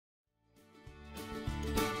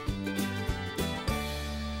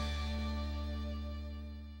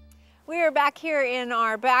We are back here in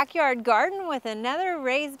our backyard garden with another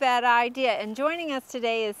raised bed idea, and joining us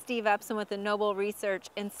today is Steve Upson with the Noble Research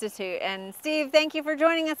Institute. And Steve, thank you for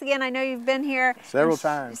joining us again. I know you've been here several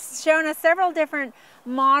times, shown us several different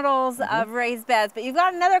models of raised beds, but you've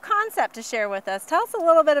got another concept to share with us. Tell us a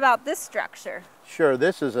little bit about this structure. Sure,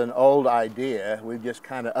 this is an old idea. We've just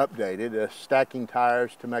kind of updated, stacking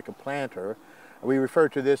tires to make a planter. We refer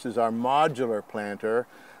to this as our modular planter.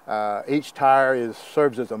 Each tire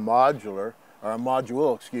serves as a modular, or a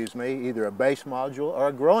module, excuse me, either a base module or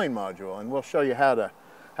a growing module, and we'll show you how to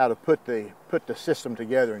put the system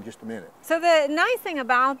together in just a minute. So the nice thing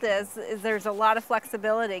about this is there's a lot of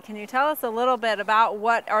flexibility. Can you tell us a little bit about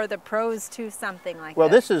what are the pros to something like this? Well,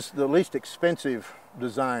 this is the least expensive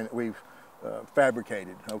design that we've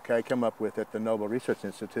fabricated, okay, come up with at the Noble Research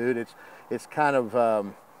Institute. It's kind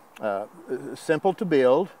of simple to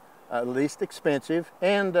build, least expensive,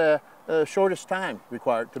 and shortest time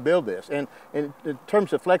required to build this. And in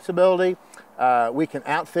terms of flexibility, we can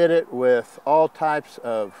outfit it with all types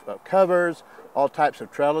of covers, all types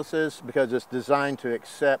of trellises, because it's designed to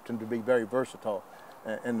accept and to be very versatile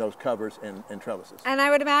in those covers and trellises. And I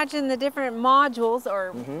would imagine the different modules,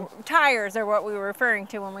 or tires are what we were referring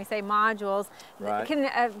to when we say modules, can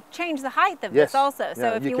change the height of this also.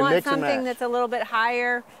 So if you want something that's a little bit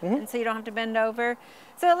higher, and so you don't have to bend over.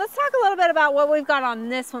 So let's talk a little bit about what we've got on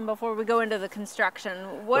this one before we go into the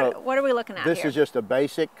construction. What are we looking at here? This is just a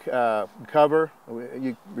basic cover.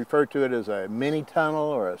 You refer to it as a mini tunnel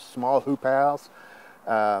or a small hoop house,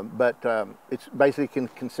 but it's basically can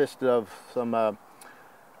consist of some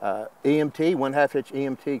EMT, 1/2 inch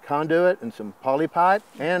EMT conduit, and some poly pipe,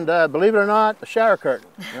 and believe it or not, a shower curtain.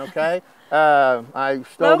 Okay, I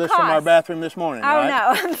stole this from our bathroom this morning. Oh, right?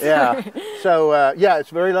 No. Yeah. So yeah, it's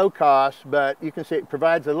very low cost, but you can see it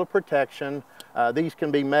provides a little protection. These can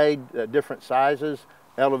be made different sizes,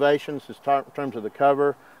 elevations in terms of the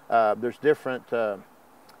cover. There's different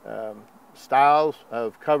styles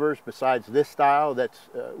of covers besides this style that's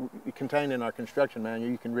contained in our construction manual.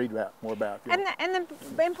 You can read more about. And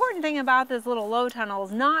the important thing about this little low tunnel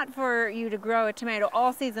is not for you to grow a tomato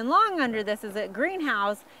all season long under this as a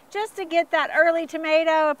greenhouse, just to get that early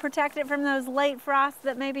tomato, protect it from those late frosts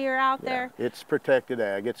that maybe are out there. It's protected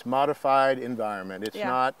ag. It's modified environment. It's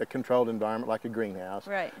not a controlled environment like a greenhouse.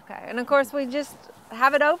 Right, okay. And of course we just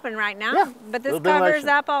have it open right now, but this covers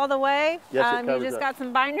up all the way. Yes, you just got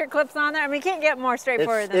some binder clips on there. I mean, you can't get more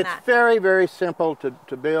straightforward than that. It's very, very simple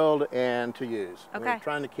to build and to use. Okay. We're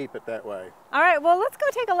trying to keep it that way. All right, well, let's go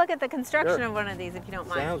take a look at the construction of one of these, if you don't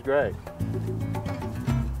mind. Sounds great.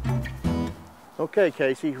 Okay,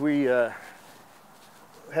 Casey, we have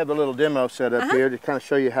a little demo set up here to kind of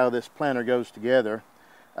show you how this planter goes together.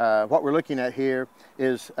 What we're looking at here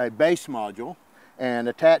is a base module, and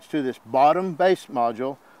attached to this bottom base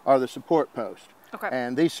module are the support posts. Okay.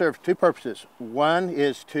 And these serve two purposes. One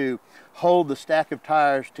is to hold the stack of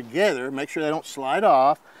tires together, make sure they don't slide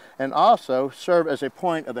off, and also serve as a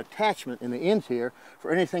point of attachment in the ends here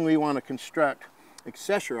for anything we want to construct,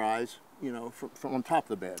 accessorize, you know, from on top of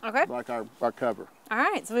the bed, like our cover. All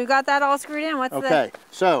right, so we've got that all screwed in. What's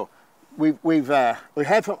so we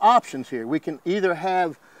have some options here. We can either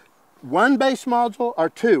have one base module or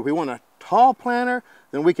two. We want a tall planter,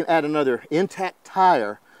 then we can add another intact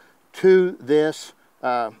tire to this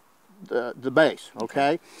the base.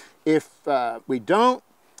 Okay, if we don't,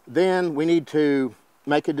 then we need to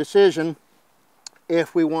make a decision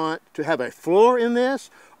if we want to have a floor in this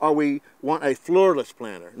or we want a floorless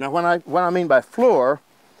planter. Now what I mean by floor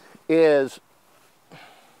is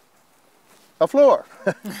a floor.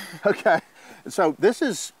 Okay, so this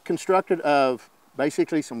is constructed of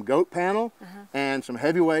basically some goat panel and some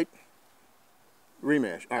heavyweight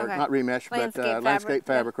remesh, or not remesh, but landscape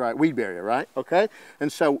fabric, right? Weed barrier, right? Okay,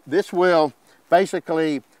 and so this will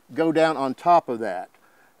basically go down on top of that,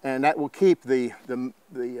 and that will keep the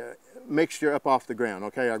mixture up off the ground.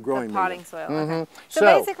 Okay, our growing potting soil. Okay. So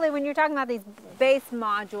basically, when you're talking about these base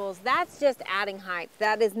modules, that's just adding height.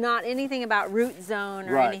 That is not anything about root zone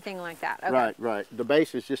or anything like that. Okay. Right. The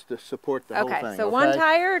base is just to support the whole thing. Okay, so one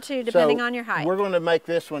tire or two, depending on your height. We're going to make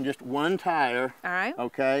this one just one tire. All right.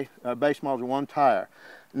 Okay, base module, one tire.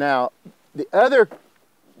 Now, the other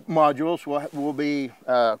modules will be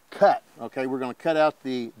cut. Okay, we're going to cut out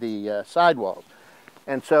the sidewalls.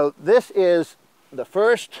 And so this is the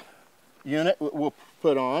first unit we'll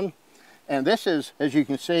put on, and this is, as you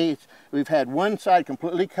can see, we've had one side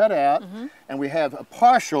completely cut out, and we have a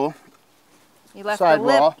partial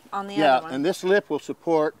sidewall. Lip on the other one. And this lip will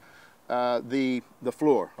support the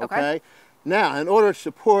floor. Okay. Now, in order to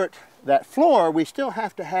support that floor, we still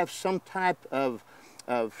have to have some type of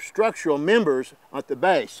structural members at the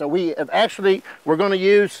base. So we're going to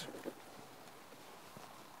use...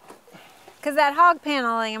 Because that hog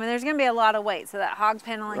paneling, I mean, there's going to be a lot of weight, so that hog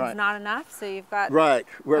paneling is not enough, so you've got... Right.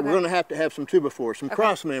 We're going to have some 2x4, some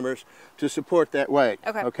cross members to support that weight.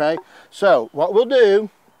 Okay. So what we'll do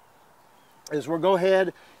is we'll go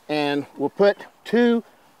ahead and we'll put 2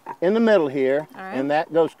 in the middle here, and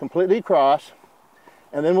that goes completely across.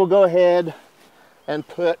 And then we'll go ahead and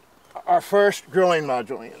put our first growing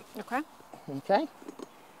module in. Okay. Okay.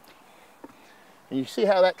 And you see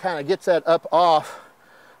how that kind of gets that up off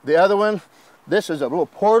the other one. This is a little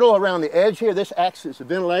portal around the edge here. This acts as a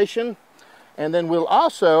ventilation. And then we'll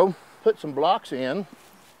also put some blocks in,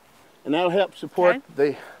 and that'll help support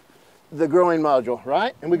the growing module,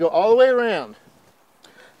 right? And we go all the way around.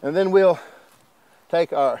 And then we'll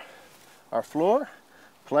take our floor,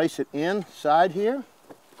 place it inside here,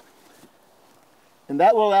 and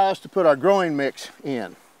that will allow us to put our growing mix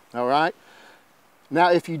in, all right? Now,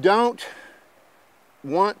 if you don't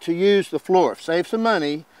want to use the floor, save some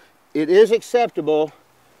money, it is acceptable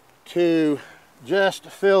to just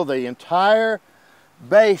fill the entire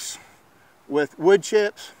base with wood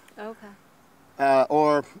chips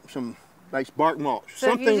or some nice bark mulch.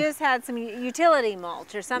 So if you just had some utility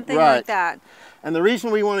mulch or something like that. And the reason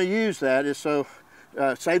we want to use that is so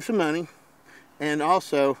save some money, and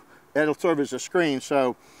also it'll serve as a screen,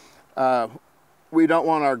 so we don't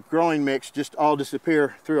want our growing mix just all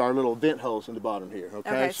disappear through our little vent holes in the bottom here,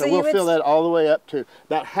 okay? So we'll fill that all the way up to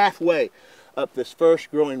about halfway up this first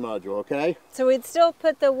growing module, okay? So we'd still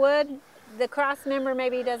put the wood, the cross member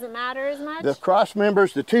maybe doesn't matter as much? The cross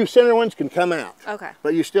members, the 2 center ones can come out. Okay.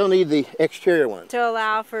 But you still need the exterior ones. To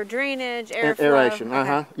allow for drainage, airflow. Aeration,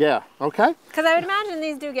 yeah, okay. Because I would imagine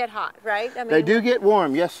these do get hot, right? I mean, they do get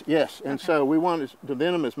warm, yes. And so we want to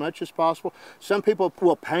vent them as much as possible. Some people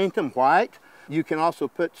will paint them white. You can also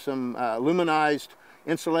put some luminized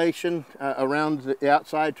insulation around the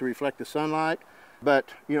outside to reflect the sunlight. But,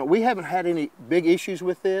 you know, we haven't had any big issues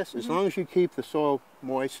with this. As long as you keep the soil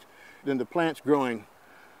moist, then the plant's growing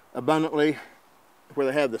abundantly where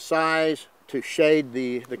they have the size to shade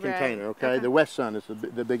the container, okay? The west sun is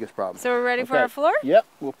the biggest problem. So we're ready for our floor? Yep,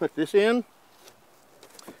 we'll put this in.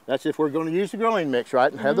 That's if we're going to use the growing mix,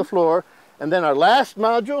 right, and have the floor. And then our last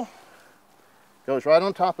module goes right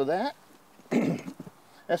on top of that,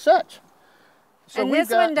 as such. So and this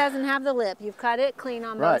one doesn't have the lip. You've cut it clean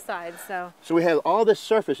on both sides. So we have all this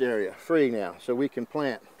surface area free now, so we can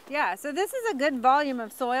plant. Yeah, so this is a good volume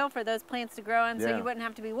of soil for those plants to grow in, so you wouldn't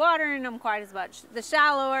have to be watering them quite as much. The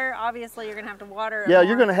shallower, obviously, you're going to have to water them more.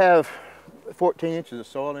 You're going to have 14 inches of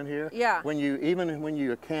soil in here. Yeah. Even when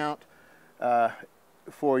you account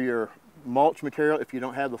for your mulch material, if you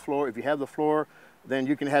don't have the floor, if you have the floor, then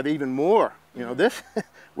you can have even more. You know, this,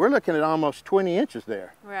 we're looking at almost 20 inches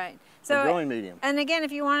there. Right. So growing medium. And again,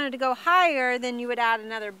 if you wanted to go higher, then you would add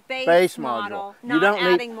another base model, not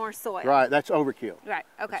adding more soil. Right, that's overkill. Right,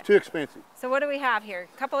 okay. It's too expensive. So what do we have here?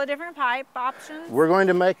 A couple of different pipe options. We're going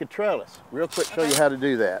to make a trellis. Real quick, show you how to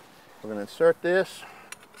do that. We're going to insert this,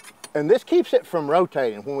 and this keeps it from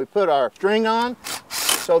rotating when we put our string on,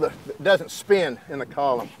 so that it doesn't spin in the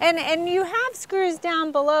column. And you have screws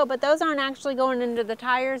down below, but those aren't actually going into the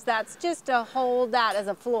tires. That's just to hold that as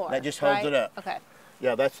a floor. That just holds it up. Okay.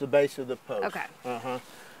 Yeah, that's the base of the post. Okay.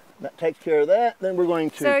 That takes care of that. Then we're going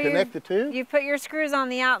to connect the two. You put your screws on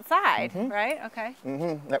the outside, right? Okay.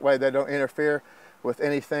 That way they don't interfere with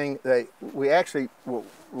anything. We actually will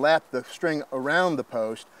lap the string around the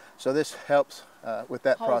post, so this helps with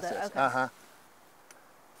that process. Okay.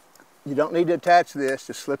 You don't need to attach this,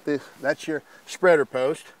 just slip this. That's your spreader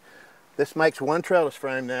post. This makes one trellis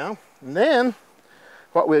frame now. And then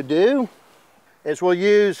what we'll do is we'll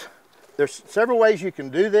use, there's several ways you can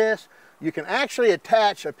do this. You can actually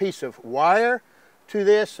attach a piece of wire to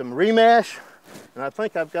this, some remesh, and I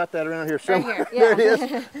think I've got that around here somewhere. Right here. Yeah. There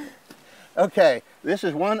it is. Okay, this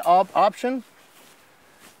is one option.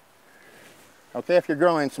 Okay, if you're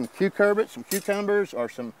growing some cucumbers, or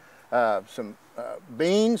some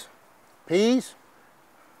beans, peas,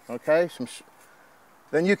 okay,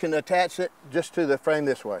 then you can attach it just to the frame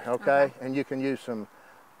this way, okay? And you can use some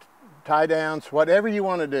tie downs, whatever you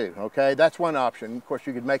want to do, okay? That's one option. Of course,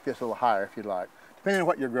 you could make this a little higher if you'd like, depending on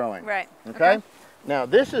what you're growing. Right. Okay? Now,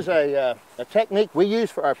 this is a technique we use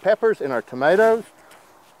for our peppers and our tomatoes.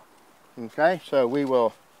 Okay, so we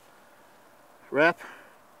will wrap,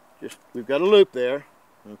 we've got a loop there,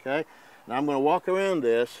 okay? Now I'm going to walk around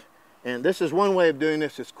this, and this is one way of doing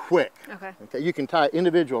this. It's quick. Okay, you can tie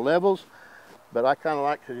individual levels, but I kind of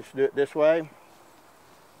like to just do it this way.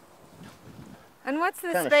 And what's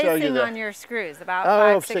the spacing on your screws? About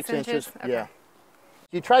 5-6 inches? Okay. Yeah.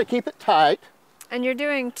 You try to keep it tight. And you're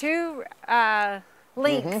doing 2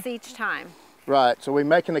 links each time. Right, so we're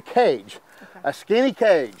making a cage, a skinny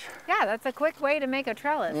cage. Yeah, that's a quick way to make a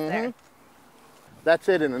trellis there. That's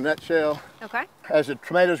it in a nutshell. Okay. As the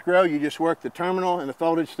tomatoes grow, you just work the terminal and the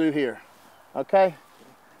foliage through here. Okay?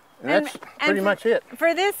 And that's pretty much it.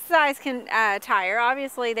 For this size tire,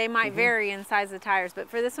 obviously they might vary in size of tires, but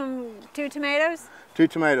for this one, 2 tomatoes? 2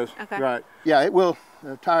 tomatoes, right. Yeah, it will,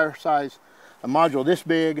 tire size, a module this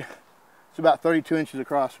big, it's about 32 inches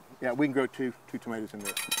across. Yeah, we can grow two tomatoes in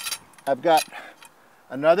this. I've got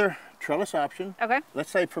another trellis option. Okay.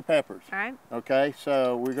 Let's say for peppers. All right. Okay,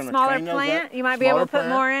 so we're going to smaller train those plant. up. You might be able to put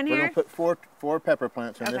more in here. We're going to put four pepper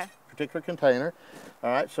plants in this particular container.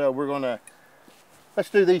 All right, so we're going to,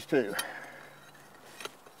 let's do these 2.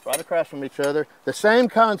 Right across from each other. The same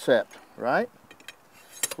concept, right?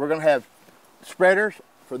 We're going to have spreaders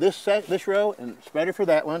for this row and spreader for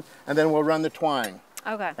that one, and then we'll run the twine.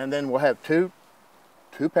 Okay. And then we'll have two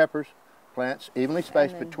peppers plants evenly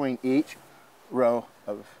spaced between each row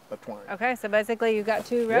of twine. Okay, so basically you've got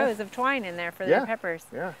 2 rows of twine in there for the peppers.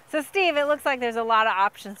 Yeah. So Steve, it looks like there's a lot of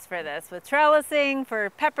options for this, with trellising for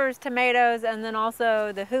peppers, tomatoes, and then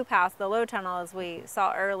also the hoop house, the low tunnel, as we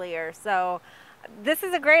saw earlier. So this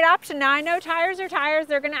is a great option. Now I know tires are tires,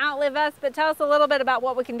 they're going to outlive us, but tell us a little bit about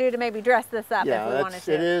what we can do to maybe dress this up if we wanted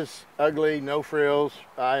to. It is ugly, no frills,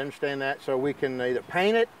 I understand that, so we can either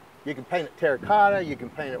paint it. You can paint it terracotta, you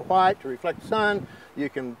can paint it white to reflect the sun, you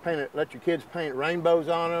can paint it, let your kids paint rainbows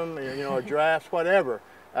on them, you know, or giraffes, whatever.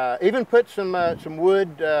 Even put some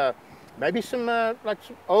wood, maybe some like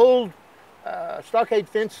some old stockade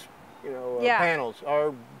fence, you know, panels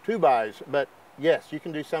or 2x, but yes, you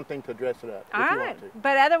can do something to dress it up if you want to.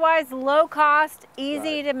 But otherwise, low cost,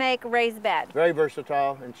 easy to make raised bed. Very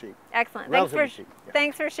versatile and cheap. Excellent.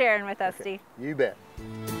 Thanks for sharing with us, Steve. You bet.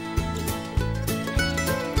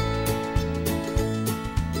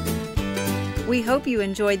 We hope you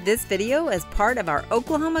enjoyed this video as part of our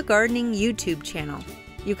Oklahoma Gardening YouTube channel.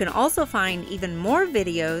 You can also find even more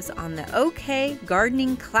videos on the OK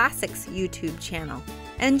Gardening Classics YouTube channel.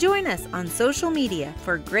 And join us on social media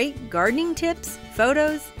for great gardening tips,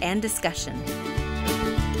 photos, and discussion.